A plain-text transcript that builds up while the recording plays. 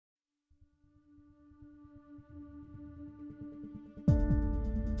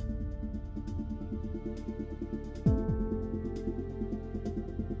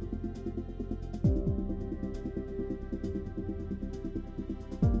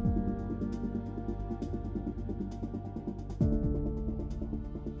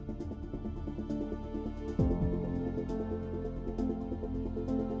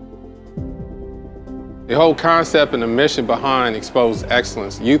The whole concept and the mission behind Exposed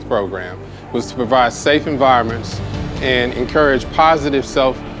Excellence Youth Program was to provide safe environments and encourage positive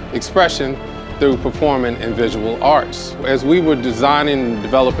self-expression through performing and visual arts. As we were designing and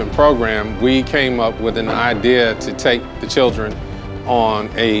developing the program, we came up with an idea to take the children on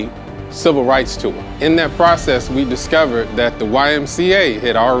a civil rights tour. In that process, we discovered that the YMCA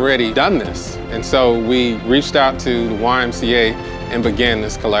had already done this. And so we reached out to the YMCA and began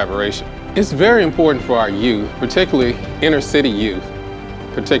this collaboration. It's very important for our youth, particularly inner city youth,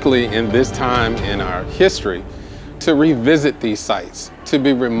 particularly in this time in our history, to revisit these sites, to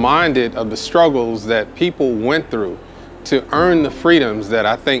be reminded of the struggles that people went through to earn the freedoms that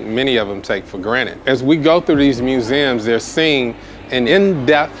I think many of them take for granted. As we go through these museums, they're seeing an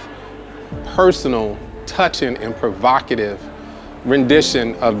in-depth, personal, touching, and provocative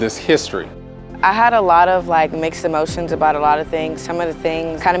rendition of this history. I had a lot of mixed emotions about a lot of things. Some of the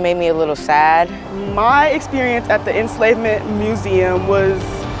things kind of made me a little sad. My experience at the Enslavement Museum was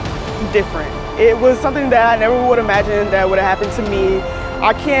different. It was something that I never would imagine that would have happened to me.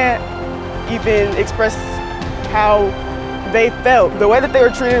 I can't even express how they felt. The way that they were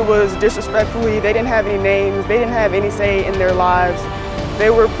treated was disrespectfully. They didn't have any names. They didn't have any say in their lives. They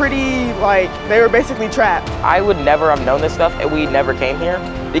were they were basically trapped. I would never have known this stuff if we never came here,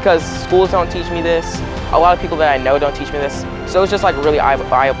 because schools don't teach me this. A lot of people that I know don't teach me this. So it's just really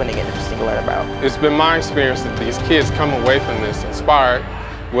eye-opening and interesting to learn about. It's been my experience that these kids come away from this inspired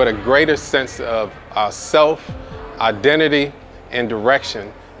with a greater sense of self, identity, and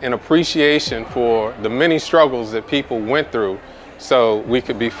direction, and appreciation for the many struggles that people went through so we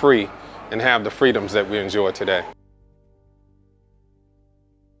could be free and have the freedoms that we enjoy today.